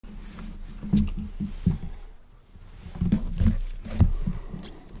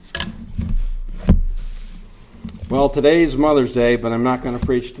Well, today's Mother's Day, but I'm not going to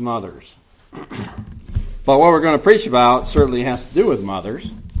preach to mothers. But what we're going to preach about certainly has to do with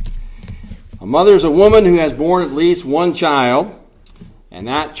mothers. A mother is a woman who has borne at least one child, and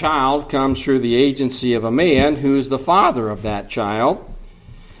that child comes through the agency of a man who is the father of that child.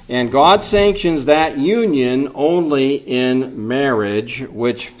 And God sanctions that union only in marriage,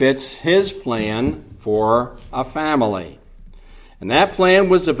 which fits His plan for a family. And that plan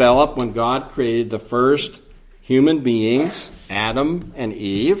was developed when God created the first human beings, Adam and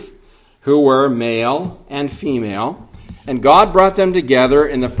Eve, who were male and female. And God brought them together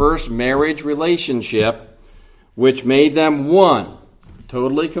in the first marriage relationship, which made them one,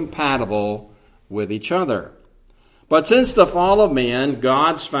 totally compatible with each other. But since the fall of man,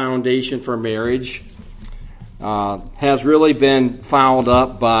 God's foundation for marriage has really been fouled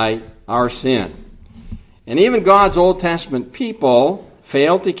up by our sin. And even God's Old Testament people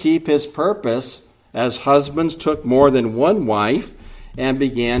failed to keep His purpose as husbands took more than one wife and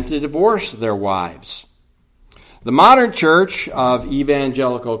began to divorce their wives. The modern church of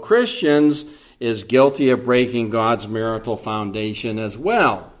evangelical Christians is guilty of breaking God's marital foundation as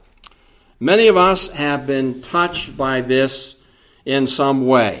well. Many of us have been touched by this in some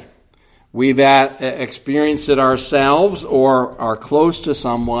way. We've experienced it ourselves or are close to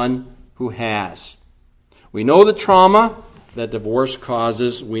someone who has. We know the trauma that divorce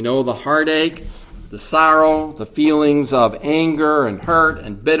causes. We know the heartache, the sorrow, the feelings of anger and hurt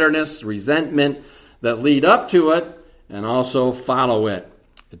and bitterness, resentment that lead up to it and also follow it.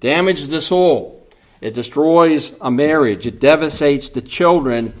 It damages the soul. It destroys a marriage. It devastates the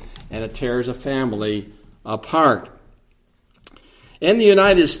children, and it tears a family apart. In the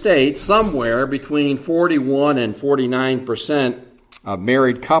United States, somewhere between 41 and 49% of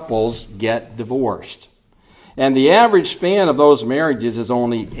married couples get divorced. And the average span of those marriages is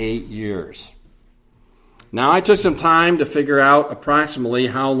only 8 years. Now, I took some time to figure out approximately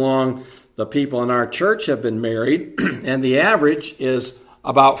how long the people in our church have been married, and the average is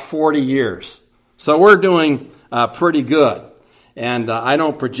about 40 years. So we're doing pretty good. And I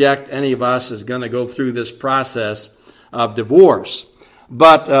don't project any of us is going to go through this process of divorce.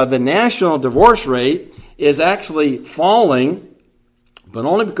 But the national divorce rate is actually falling, but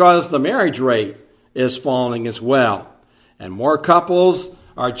only because the marriage rate is falling as well. And more couples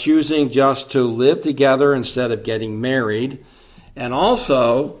are choosing just to live together instead of getting married. And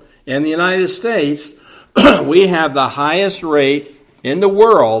also, in the United States, we have the highest rate in the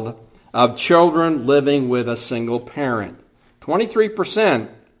world of children living with a single parent. 23%,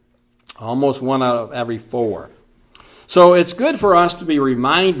 almost 1 out of every 4. So it's good for us to be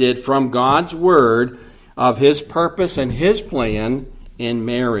reminded from God's Word of His purpose and His plan in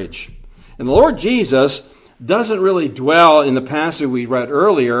marriage. And the Lord Jesus doesn't really dwell in the passage we read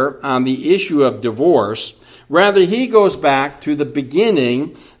earlier on the issue of divorce. Rather, He goes back to the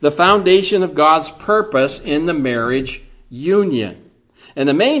beginning, the foundation of God's purpose in the marriage union. And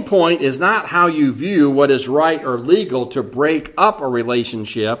the main point is not how you view what is right or legal to break up a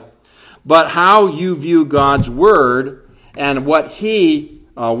relationship, but how you view God's Word and what He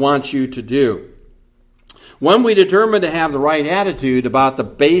wants you to do. When we determine to have the right attitude about the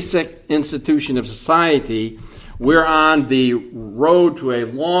basic institution of society, we're on the road to a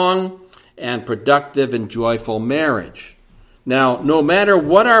long and productive and joyful marriage. Now, no matter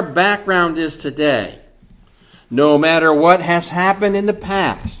what our background is today, no matter what has happened in the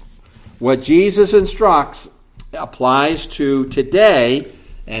past, what Jesus instructs applies to today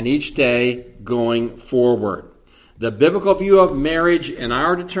and each day going forward. The biblical view of marriage and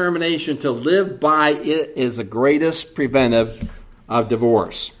our determination to live by it is the greatest preventive of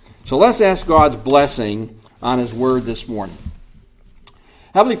divorce. So let's ask God's blessing on His Word this morning.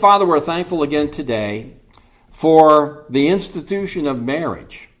 Heavenly Father, we're thankful again today for the institution of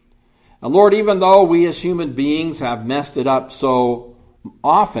marriage. And Lord, even though we as human beings have messed it up so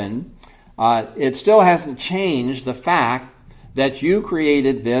often, it still hasn't changed the fact that You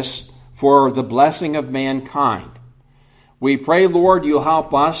created this for the blessing of mankind. We pray, Lord, You'll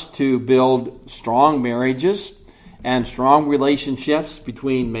help us to build strong marriages and strong relationships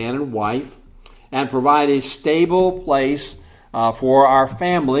between man and wife and provide a stable place for our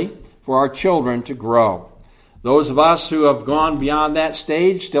family, for our children to grow. Those of us who have gone beyond that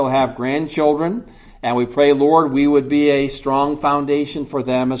stage still have grandchildren, and we pray, Lord, we would be a strong foundation for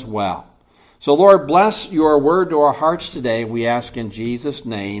them as well. So, Lord, bless Your Word to our hearts today. We ask in Jesus'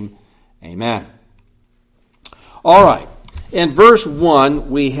 name, amen. All right. In verse 1,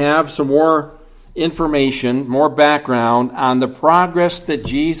 we have some more information, more background on the progress that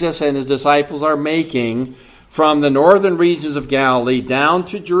Jesus and his disciples are making from the northern regions of Galilee down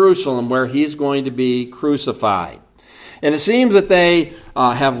to Jerusalem, where he's going to be crucified. And it seems that they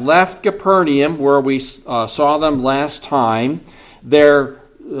have left Capernaum, where we saw them last time. They're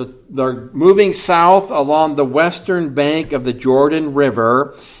moving south along the western bank of the Jordan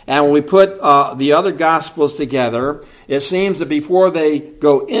River. And when we put the other Gospels together, it seems that before they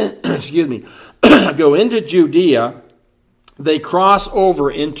go in, go into Judea, they cross over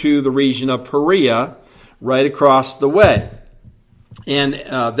into the region of Perea, right across the way. And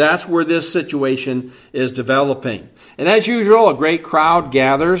that's where this situation is developing. And as usual, a great crowd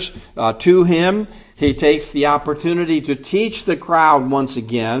gathers to him. He takes the opportunity to teach the crowd once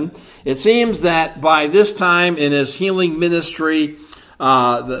again. It seems that by this time in his healing ministry,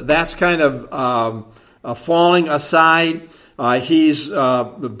 that's kind of falling aside. He's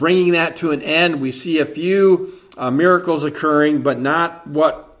bringing that to an end. We see a few miracles occurring, but not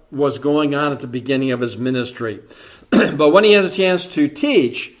what was going on at the beginning of his ministry. But when he has a chance to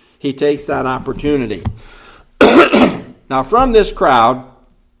teach, he takes that opportunity. Now, from this crowd,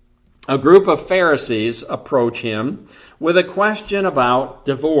 a group of Pharisees approach him with a question about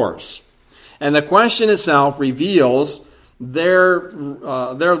divorce. And the question itself reveals their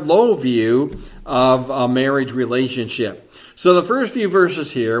low view of a marriage relationship. So the first few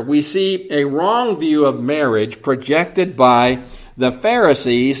verses here, we see a wrong view of marriage projected by the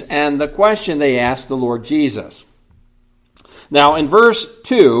Pharisees and the question they asked the Lord Jesus. Now, in verse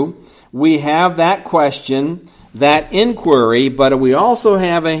 2, we have that question, that inquiry, but we also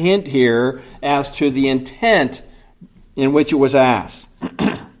have a hint here as to the intent in which it was asked.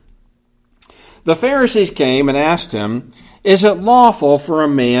 The Pharisees came and asked him, "Is it lawful for a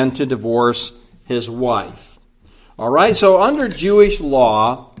man to divorce his wife?" All right, so under Jewish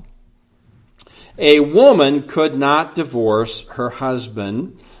law, a woman could not divorce her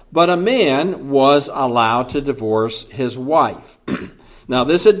husband, but a man was allowed to divorce his wife. Now,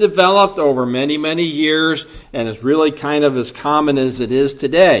 this had developed over many, many years, and it's really kind of as common as it is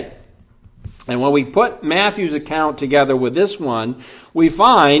today. And when we put Matthew's account together with this one, we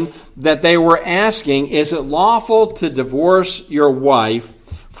find that they were asking, is it lawful to divorce your wife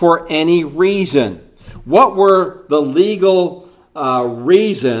for any reason? What were the legal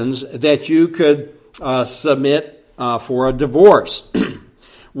reasons that you could submit for a divorce?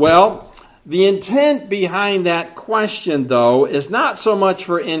 Well, the intent behind that question, though, is not so much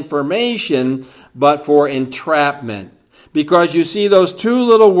for information, but for entrapment. Because you see those two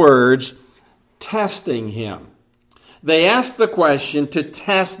little words, testing him. They asked the question to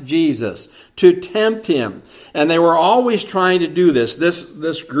test Jesus, to tempt him. And they were always trying to do this.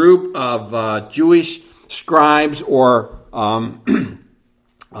 This group of Jewish scribes or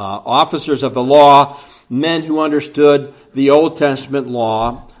officers of the law, men who understood the Old Testament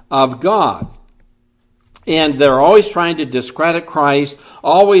law of God. And they're always trying to discredit Christ,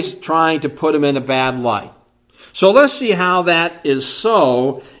 always trying to put him in a bad light. So let's see how that is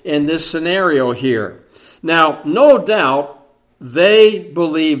so in this scenario here. Now, no doubt they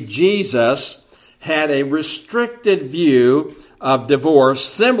believed Jesus had a restricted view of divorce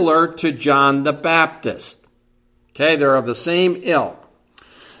similar to John the Baptist. Okay, they're of the same ilk.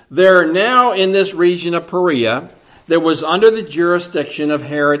 They're now in this region of Perea that was under the jurisdiction of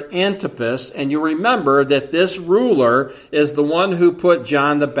Herod Antipas, and you remember that this ruler is the one who put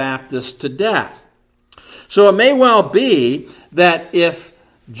John the Baptist to death. So it may well be that if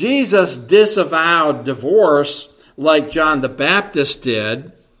Jesus disavowed divorce like John the Baptist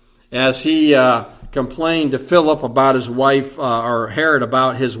did, as he complained to Philip about his wife, or Herod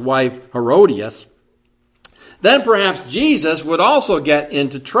about his wife Herodias, then perhaps Jesus would also get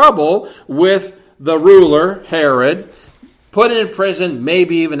into trouble with the ruler, Herod, put in prison,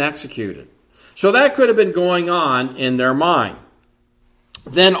 maybe even executed. So that could have been going on in their mind.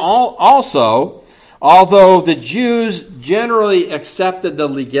 Then also, although the Jews generally accepted the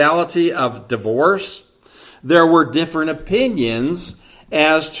legality of divorce, there were different opinions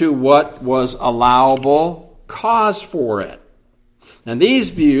as to what was allowable cause for it. And these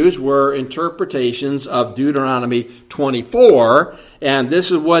views were interpretations of Deuteronomy 24, and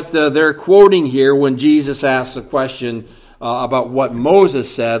this is what they're quoting here when Jesus asks a question about what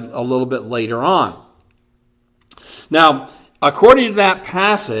Moses said a little bit later on. Now, according to that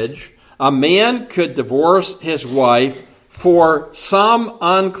passage, a man could divorce his wife for some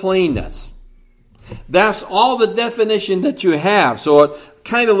uncleanness. That's all the definition that you have, so it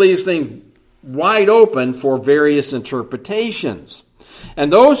kind of leaves things wide open for various interpretations.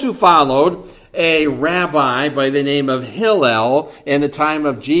 And those who followed a rabbi by the name of Hillel in the time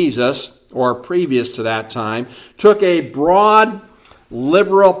of Jesus or previous to that time, took a broad,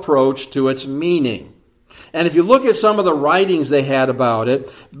 liberal approach to its meaning. And if you look at some of the writings they had about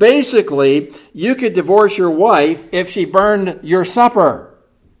it, basically, you could divorce your wife if she burned your supper.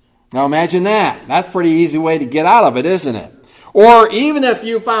 Now imagine that. That's a pretty easy way to get out of it, isn't it? Or even if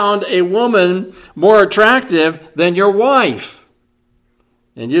you found a woman more attractive than your wife.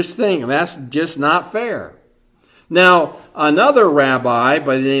 And just think, that's just not fair. Now, another rabbi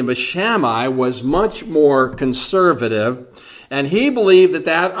by the name of Shammai was much more conservative, and he believed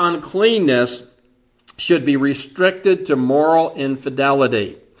that uncleanness should be restricted to moral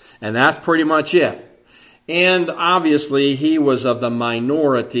infidelity. And that's pretty much it. And obviously, he was of the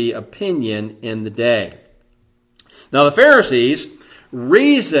minority opinion in the day. Now, the Pharisees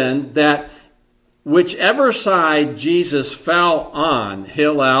reasoned that whichever side Jesus fell on,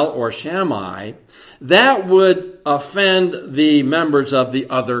 Hillel or Shammai, that would offend the members of the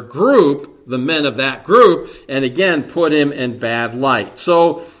other group, the men of that group, and again put him in bad light.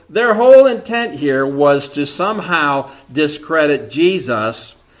 So their whole intent here was to somehow discredit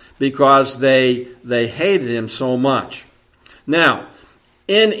Jesus because they hated him so much. Now,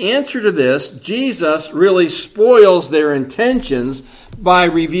 in answer to this, Jesus really spoils their intentions by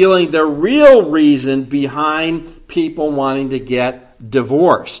revealing the real reason behind people wanting to get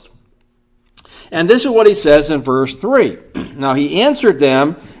divorced. And this is what he says in verse 3. Now he answered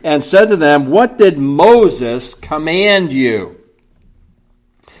them and said to them, "What did Moses command you?"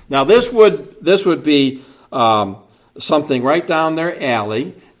 Now this would be something right down their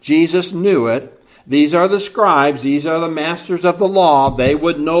alley. Jesus knew it. These are the scribes. These are the masters of the law. They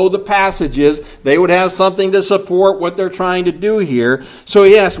would know the passages. They would have something to support what they're trying to do here. So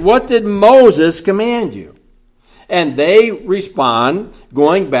he asked, "What did Moses command you?" And they respond,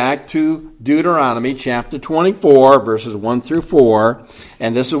 going back to Deuteronomy chapter 24, verses 1 through 4.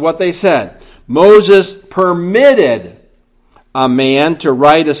 And this is what they said. Moses permitted a man to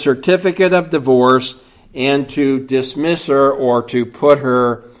write a certificate of divorce and to dismiss her or to put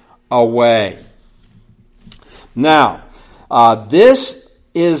her away. Now, this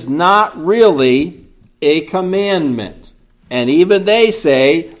is not really a commandment. And even they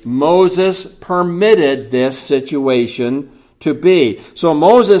say Moses permitted this situation to be. So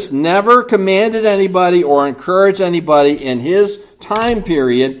Moses never commanded anybody or encouraged anybody in his time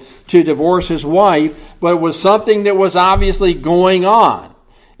period to divorce his wife, but it was something that was obviously going on.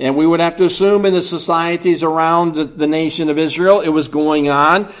 And we would have to assume in the societies around the nation of Israel, it was going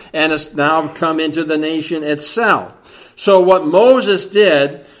on, and it's now come into the nation itself. So what Moses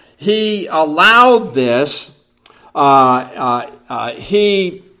did, he allowed this.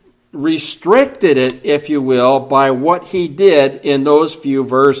 He restricted it, if you will, by what he did in those few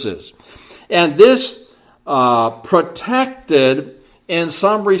verses. And this protected, in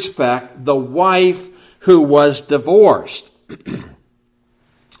some respect, the wife who was divorced.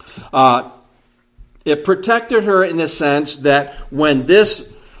 It protected her in the sense that when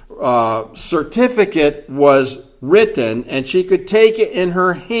this certificate was written and she could take it in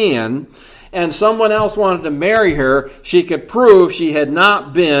her hand and someone else wanted to marry her, she could prove she had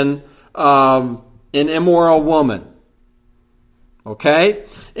not been an immoral woman. Okay?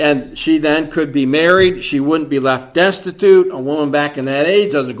 And she then could be married. She wouldn't be left destitute. A woman back in that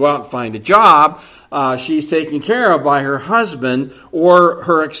age doesn't go out and find a job. She's taken care of by her husband or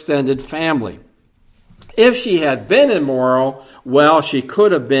her extended family. If she had been immoral, well, she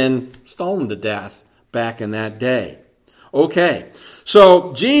could have been stoned to death back in that day. Okay,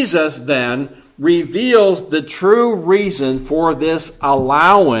 so Jesus then reveals the true reason for this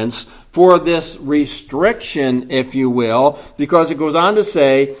allowance, for this restriction, if you will, because it goes on to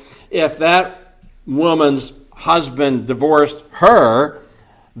say, if that woman's husband divorced her,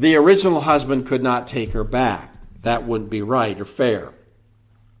 the original husband could not take her back. That wouldn't be right or fair.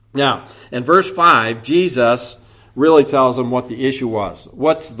 Now, in verse 5, Jesus really tells them what the issue was.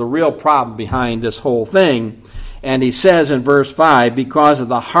 What's the real problem behind this whole thing? And he says in verse 5, because of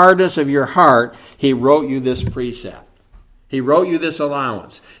the hardness of your heart, he wrote you this precept. He wrote you this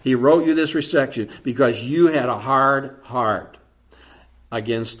allowance. He wrote you this restriction because you had a hard heart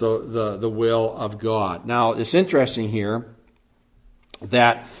against the will of God. Now, it's interesting here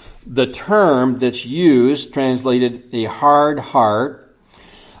that the term that's used, translated a hard heart,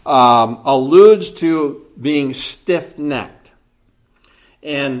 alludes to being stiff-necked.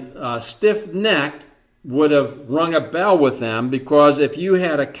 And stiff-necked would have rung a bell with them because if you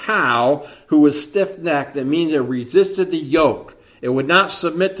had a cow who was stiff-necked, it means it resisted the yoke. It would not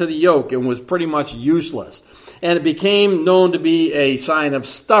submit to the yoke and was pretty much useless. And it became known to be a sign of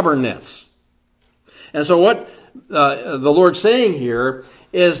stubbornness. And so what the Lord's saying here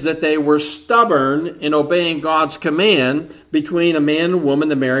is that they were stubborn in obeying God's command between a man and woman,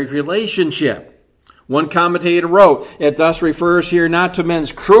 the marriage relationship. One commentator wrote, it thus refers here not to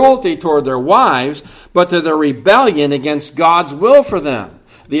men's cruelty toward their wives, but to their rebellion against God's will for them.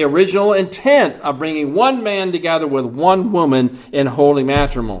 The original intent of bringing one man together with one woman in holy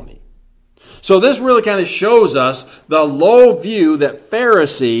matrimony. So this really kind of shows us the low view that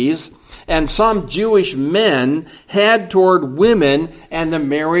Pharisees and some Jewish men had toward women and the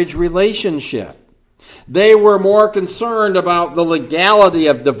marriage relationship. They were more concerned about the legality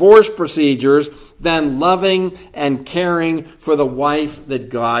of divorce procedures than loving and caring for the wife that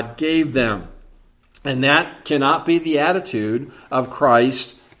God gave them. And that cannot be the attitude of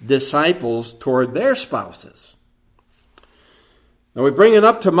Christ's disciples toward their spouses. Now, we bring it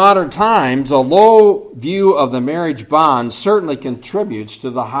up to modern times. A low view of the marriage bond certainly contributes to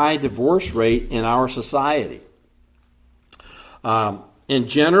the high divorce rate in our society. In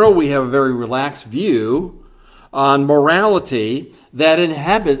general, we have a very relaxed view on morality that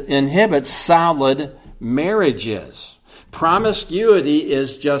inhibits solid marriages. Promiscuity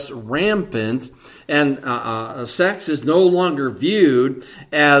is just rampant, and sex is no longer viewed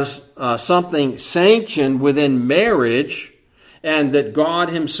as something sanctioned within marriage and that God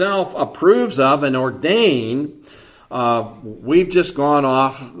himself approves of and ordained. We've just gone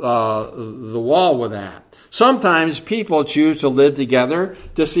off the wall with that. Sometimes people choose to live together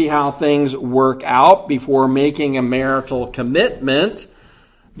to see how things work out before making a marital commitment,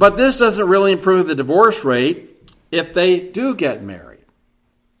 but this doesn't really improve the divorce rate if they do get married.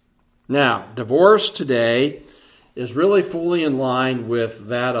 Now, divorce today is really fully in line with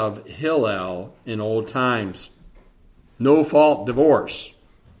that of Hillel in old times. No-fault divorce.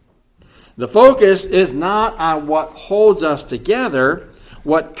 The focus is not on what holds us together,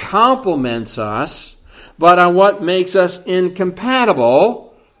 what complements us, but on what makes us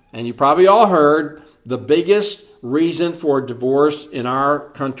incompatible. And you probably all heard the biggest reason for divorce in our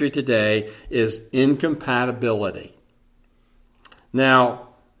country today is incompatibility. Now,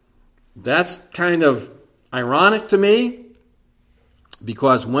 that's kind of ironic to me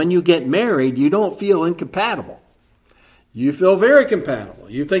because when you get married, you don't feel incompatible. You feel very compatible.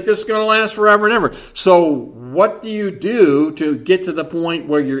 You think this is going to last forever and ever. So what do you do to get to the point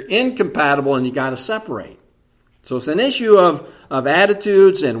where you're incompatible and you got to separate? So it's an issue of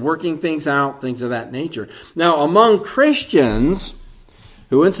attitudes and working things out, things of that nature. Now, among Christians,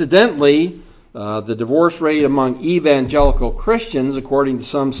 who incidentally, the divorce rate among evangelical Christians, according to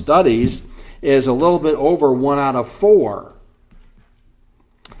some studies, is a little bit over 1 out of 4.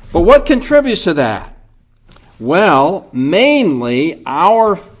 But what contributes to that? Well, mainly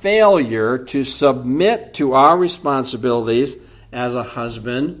our failure to submit to our responsibilities as a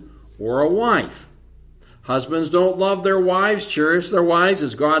husband or a wife. Husbands don't love their wives, cherish their wives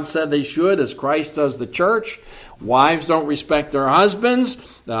as God said they should, as Christ does the church. Wives don't respect their husbands.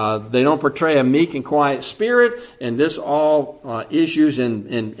 They don't portray a meek and quiet spirit, and this all issues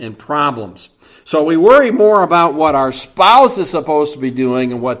and problems. So we worry more about what our spouse is supposed to be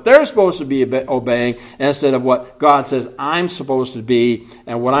doing and what they're supposed to be obeying instead of what God says I'm supposed to be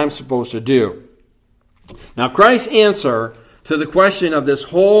and what I'm supposed to do. Now, Christ's answer to the question of this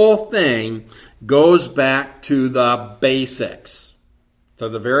whole thing goes back to the basics, to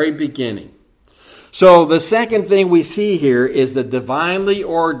the very beginning. So the second thing we see here is the divinely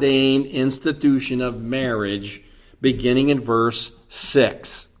ordained institution of marriage, beginning in verse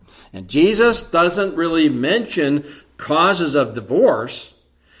 6. And Jesus doesn't really mention causes of divorce.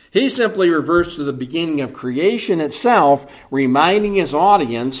 He simply reverts to the beginning of creation itself, reminding his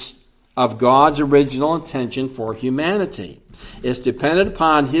audience of God's original intention for humanity. It's dependent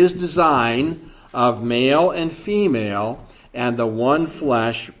upon his design of male and female and the one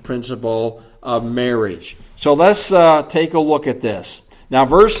flesh principle of marriage. So let's take a look at this. Now,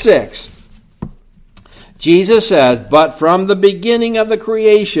 verse 6. Jesus says, but from the beginning of the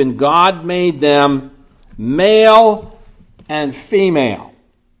creation, God made them male and female.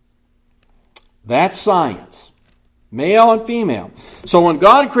 That's science. Male and female. So when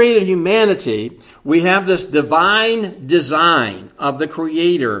God created humanity, we have this divine design of the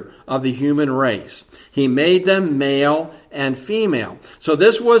creator of the human race. He made them male and female. So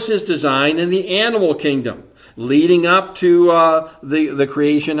this was his design in the animal kingdom, leading up to the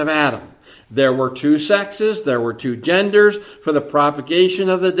creation of Adam. There were 2 sexes, there were 2 genders for the propagation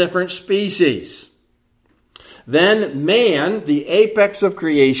of the different species. Then man, the apex of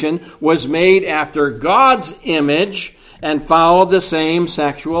creation, was made after God's image and followed the same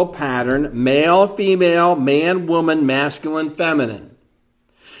sexual pattern, male, female, man, woman, masculine, feminine.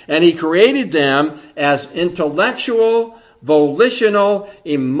 And he created them as intellectual, volitional,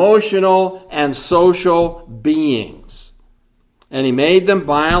 emotional, and social beings. And he made them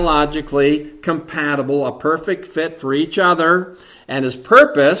biologically compatible, a perfect fit for each other. And his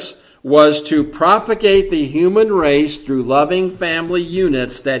purpose was to propagate the human race through loving family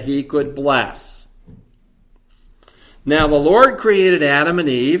units that he could bless. Now, the Lord created Adam and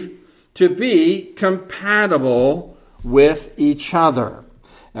Eve to be compatible with each other.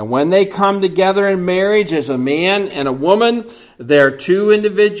 And when they come together in marriage as a man and a woman, they're two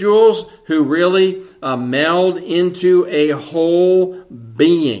individuals who really meld into a whole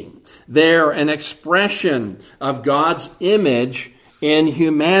being. They're an expression of God's image in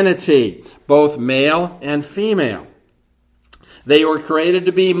humanity, both male and female. They were created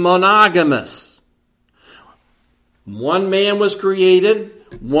to be monogamous. One man was created,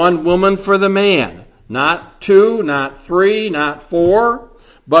 one woman for the man. Not two, not three, not four,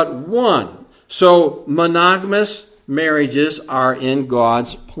 but one. So monogamous marriages are in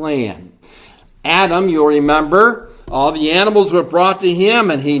God's plan. Adam, you'll remember, all the animals were brought to him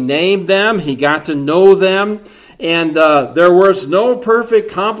and he named them. He got to know them. And there was no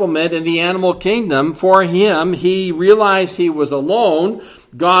perfect complement in the animal kingdom for him. He realized he was alone.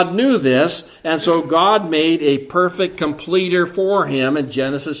 God knew this, and so God made a perfect completer for him in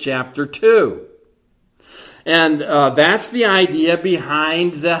Genesis chapter 2. And that's the idea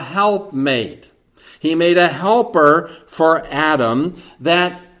behind the helpmate. He made a helper for Adam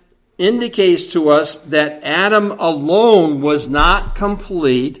that indicates to us that Adam alone was not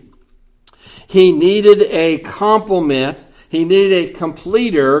complete. He needed a complement. He needed a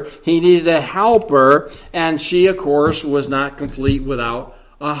completer. He needed a helper. And she, of course, was not complete without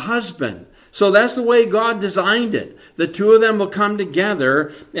a husband. So that's the way God designed it. The two of them will come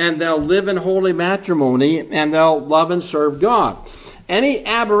together and they'll live in holy matrimony and they'll love and serve God. Any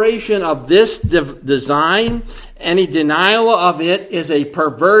aberration of this design, any denial of it, is a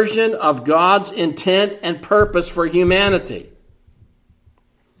perversion of God's intent and purpose for humanity.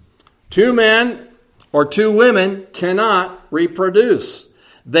 Two men or two women cannot reproduce.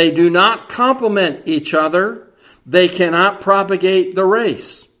 They do not complement each other. They cannot propagate the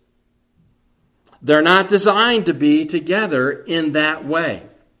race. They're not designed to be together in that way.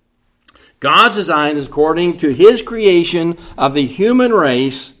 God's design is according to his creation of the human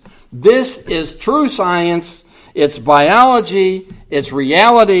race. This is true science. It's biology. It's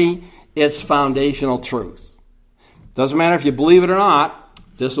reality. It's foundational truth. Doesn't matter if you believe it or not.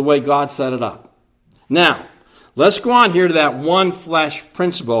 This is the way God set it up. Now, let's go on here to that one flesh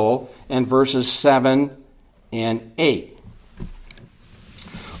principle in verses 7 and 8.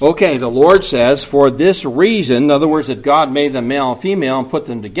 Okay, the Lord says, for this reason, in other words, that God made them male and female and put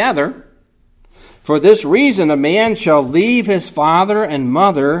them together, for this reason a man shall leave his father and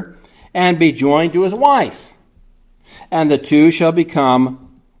mother and be joined to his wife, and the two shall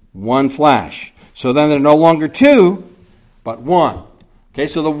become one flesh. So then they're no longer two, but one. Okay,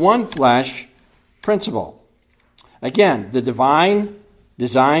 so the one flesh principle. Again, the divine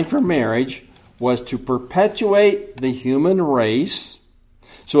design for marriage was to perpetuate the human race.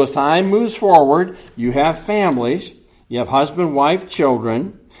 So as time moves forward, you have families, you have husband, wife,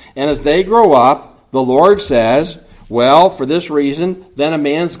 children, and as they grow up, the Lord says, well, for this reason, then a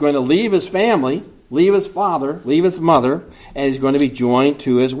man's going to leave his family, leave his father, leave his mother, and he's going to be joined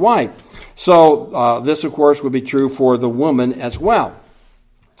to his wife. So this, of course, would be true for the woman as well.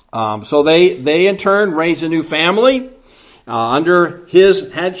 So they in turn raise a new family under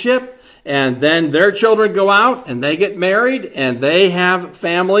his headship. And then their children go out and they get married and they have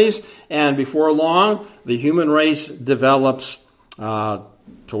families. And before long, the human race develops to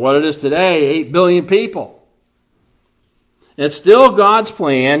what it is today, 8 billion people. It's still God's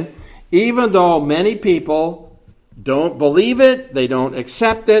plan, even though many people don't believe it, they don't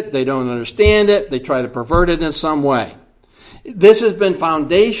accept it, they don't understand it, they try to pervert it in some way. This has been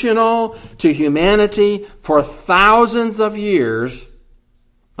foundational to humanity for thousands of years,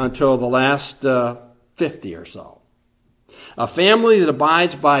 until the last 50 or so. A family that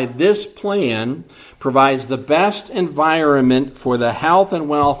abides by this plan provides the best environment for the health and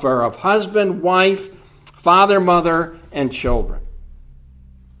welfare of husband, wife, father, mother, and children.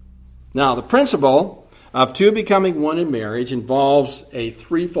 Now, the principle of two becoming one in marriage involves a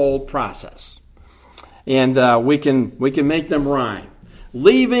threefold process. And we can make them rhyme.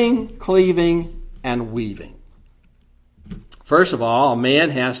 Leaving, cleaving, and weaving. First of all, a man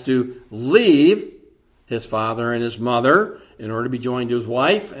has to leave his father and his mother in order to be joined to his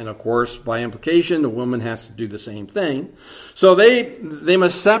wife. And of course, by implication, the woman has to do the same thing. So they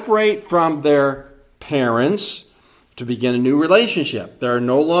must separate from their parents to begin a new relationship. They're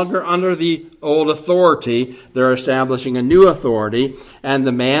no longer under the old authority. They're establishing a new authority. And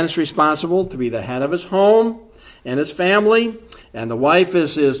the man is responsible to be the head of his home and his family. And the wife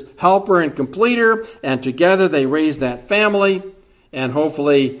is his helper and completer. And together they raise that family, and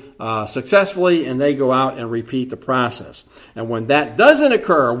hopefully successfully, and they go out and repeat the process. And when that doesn't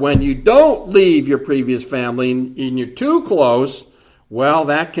occur, when you don't leave your previous family and you're too close, well,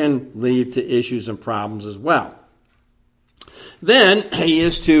 that can lead to issues and problems as well. Then he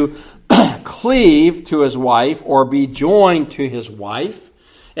is to cleave to his wife or be joined to his wife.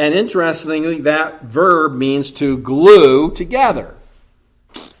 And interestingly, that verb means to glue together,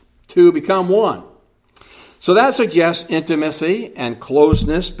 to become one. So that suggests intimacy and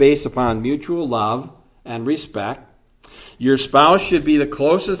closeness based upon mutual love and respect. Your spouse should be the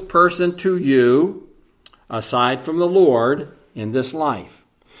closest person to you, aside from the Lord, in this life.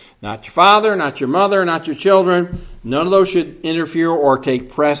 Not your father, not your mother, not your children. None of those should interfere or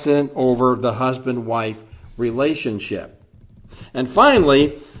take precedent over the husband-wife relationship. And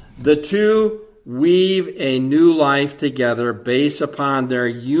finally, the two weave a new life together based upon their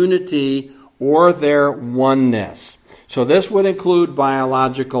unity or their oneness. So this would include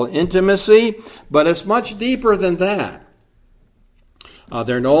biological intimacy, but it's much deeper than that.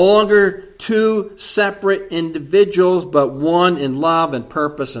 They're no longer two separate individuals, but one in love and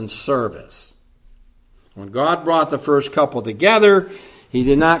purpose and service. When God brought the first couple together, he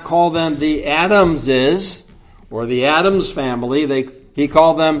did not call them the Adamses or the Adams family. He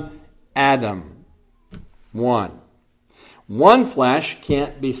called them Adam, one. One flesh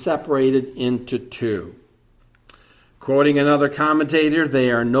can't be separated into two. Quoting another commentator,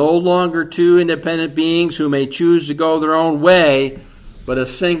 they are no longer two independent beings who may choose to go their own way, but a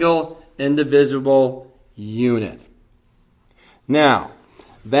single, indivisible unit. Now,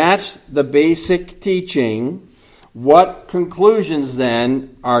 that's the basic teaching. What conclusions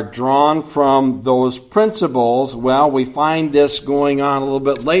then are drawn from those principles? Well, we find this going on a little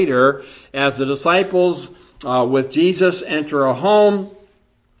bit later as the disciples with Jesus enter a home,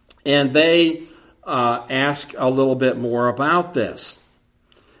 and they ask a little bit more about this.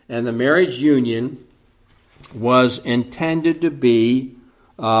 And the marriage union was intended to be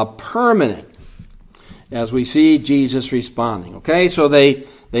permanent, as we see Jesus responding. Okay, so they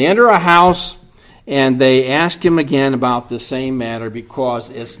enter a house and they ask him again about the same matter because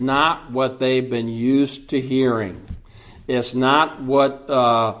it's not what they've been used to hearing. It's not what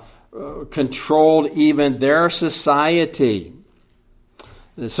controlled even their society.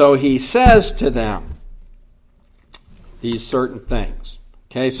 So he says to them these certain things.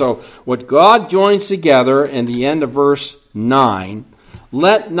 Okay, so what God joins together in the end of verse 9,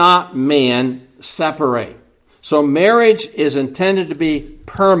 let not man separate. So marriage is intended to be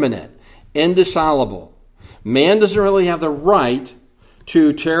permanent, indissoluble. Man doesn't really have the right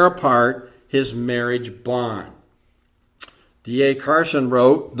to tear apart his marriage bond. D.A. Carson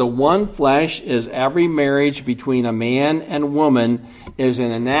wrote, the one flesh is every marriage between a man and woman is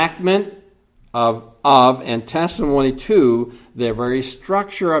an enactment of and testimony to the very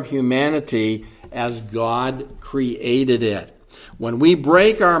structure of humanity as God created it. When we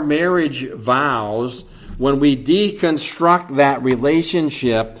break our marriage vows, when we deconstruct that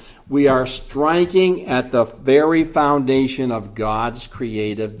relationship, we are striking at the very foundation of God's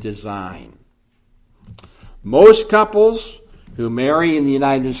creative design. Most couples who marry in the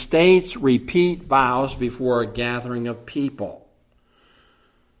United States repeat vows before a gathering of people.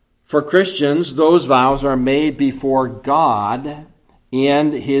 For Christians, those vows are made before God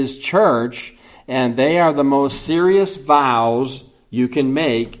and His church, and they are the most serious vows you can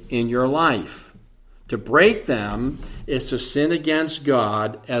make in your life. To break them is to sin against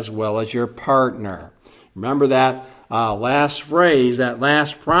God as well as your partner. Remember that last phrase, that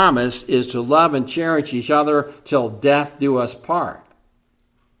last promise is to love and cherish each other till death do us part.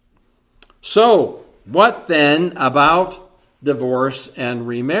 So, what then about divorce and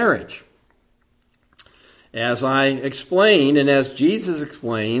remarriage? As I explained, and as Jesus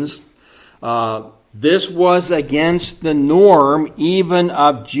explains, this was against the norm even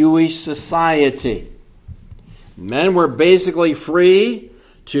of Jewish society. Men were basically free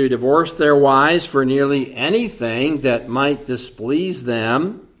to divorce their wives for nearly anything that might displease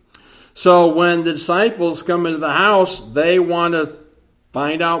them. So when the disciples come into the house, they want to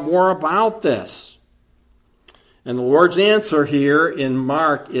find out more about this. And the Lord's answer here in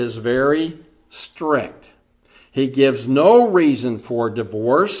Mark is very strict. He gives no reason for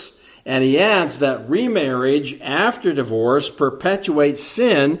divorce, and he adds that remarriage after divorce perpetuates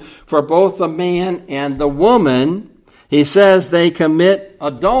sin for both the man and the woman. He says they commit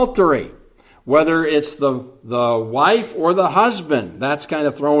adultery. whether it's the wife or the husband. That's kind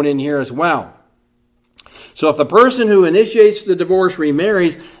of thrown in here as well. So if the person who initiates the divorce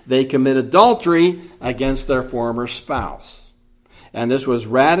remarries, they commit adultery against their former spouse. And this was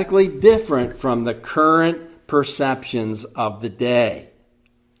radically different from the current perceptions of the day.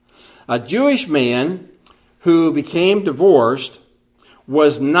 A Jewish man who became divorced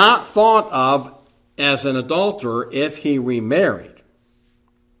was not thought of as an adulterer if he remarried.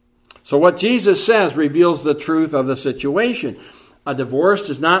 So what Jesus says reveals the truth of the situation. A divorce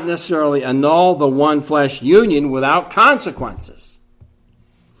does not necessarily annul the one flesh union without consequences.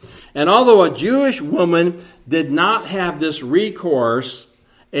 And although a Jewish woman did not have this recourse,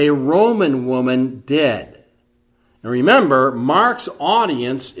 a Roman woman did. And remember, Mark's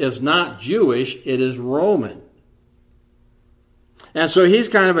audience is not Jewish, it is Roman. And so he's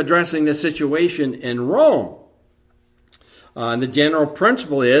kind of addressing the situation in Rome. And the general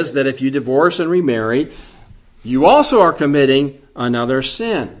principle is that if you divorce and remarry, you also are committing another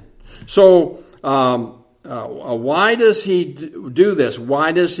sin. So why does he do this?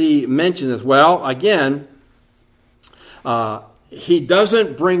 Why does he mention this? Well, again, he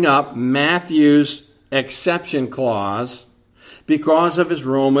doesn't bring up Matthew's exception clause because of his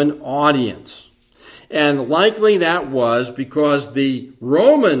Roman audience. And likely that was because the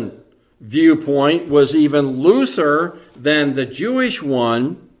Roman viewpoint was even looser than the Jewish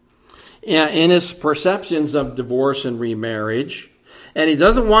one in his perceptions of divorce and remarriage. And he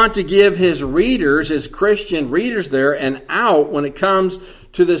doesn't want to give his readers, his Christian readers there, an out when it comes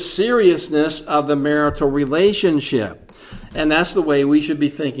to the seriousness of the marital relationship. And that's the way we should be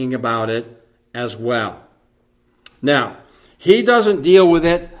thinking about it as well. Now, he doesn't deal with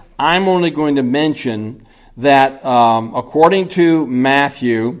it. I'm only going to mention that according to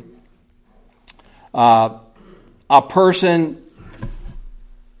Matthew, a person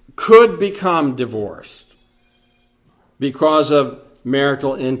could become divorced because of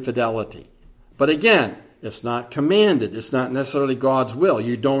marital infidelity. But again, it's not commanded. It's not necessarily God's will.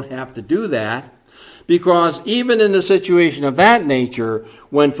 You don't have to do that, because even in a situation of that nature,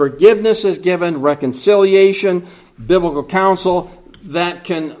 when forgiveness is given, reconciliation, biblical counsel, that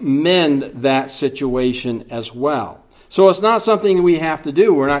can mend that situation as well. So it's not something we have to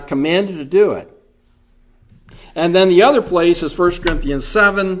do. We're not commanded to do it. And then the other place is 1 Corinthians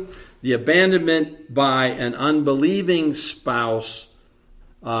 7, the abandonment by an unbelieving spouse.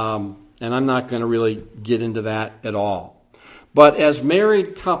 And I'm not going to really get into that at all. But as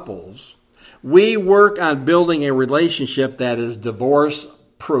married couples, we work on building a relationship that is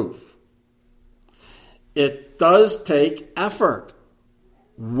divorce-proof. It does take effort,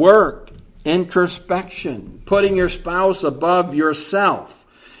 work, introspection, putting your spouse above yourself,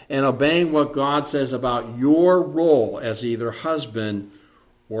 and obeying what God says about your role as either husband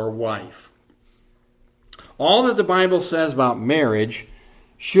or wife. All that the Bible says about marriage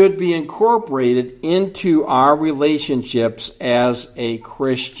should be incorporated into our relationships as a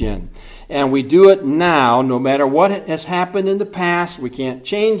Christian. And we do it now, no matter what has happened in the past. We can't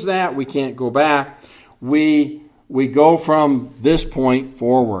change that. We can't go back. We go from this point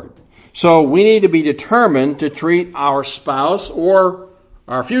forward. So we need to be determined to treat our spouse or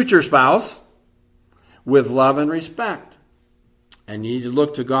our future spouse with love and respect. And you need to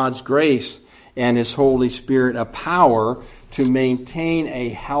look to God's grace and His Holy Spirit of power to maintain a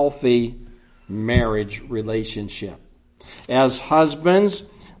healthy marriage relationship. As husbands,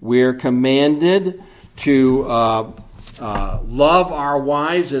 we're commanded to love our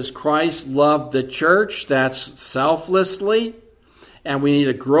wives as Christ loved the church. That's selflessly. And we need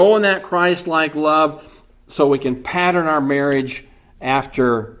to grow in that Christ-like love so we can pattern our marriage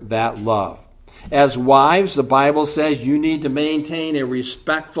after that love. As wives, the Bible says you need to maintain a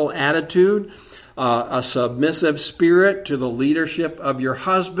respectful attitude, a submissive spirit to the leadership of your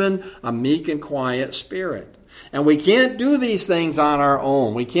husband, a meek and quiet spirit. And we can't do these things on our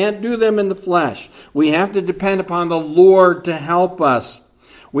own. We can't do them in the flesh. We have to depend upon the Lord to help us.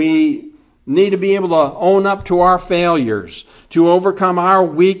 We need to be able to own up to our failures, to overcome our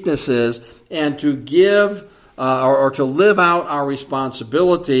weaknesses, and to give or to live out our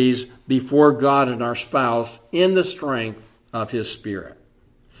responsibilities before God and our spouse in the strength of His Spirit.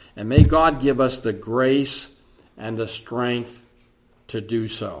 And may God give us the grace and the strength to do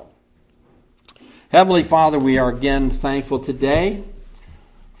so. Heavenly Father, we are again thankful today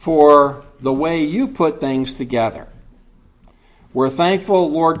for the way you put things together. We're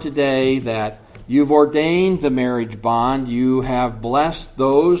thankful, Lord, today that you've ordained the marriage bond. You have blessed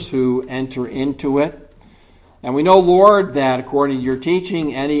those who enter into it. And we know, Lord, that according to your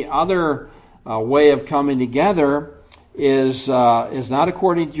teaching, any other way of coming together is not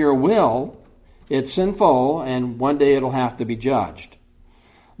according to your will, It's sinful, and one day it'll have to be judged.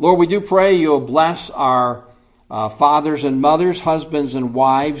 Lord, we do pray you'll bless our fathers and mothers, husbands and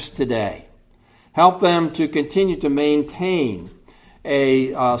wives today. Help them to continue to maintain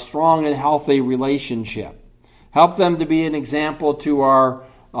a strong and healthy relationship. Help them to be an example to our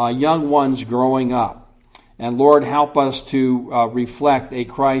young ones growing up. And Lord, help us to reflect a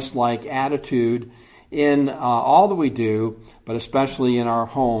Christ-like attitude in all that we do, but especially in our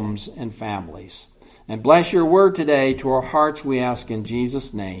homes and families. And bless your word today to our hearts, we ask in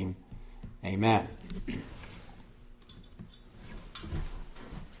Jesus' name. Amen.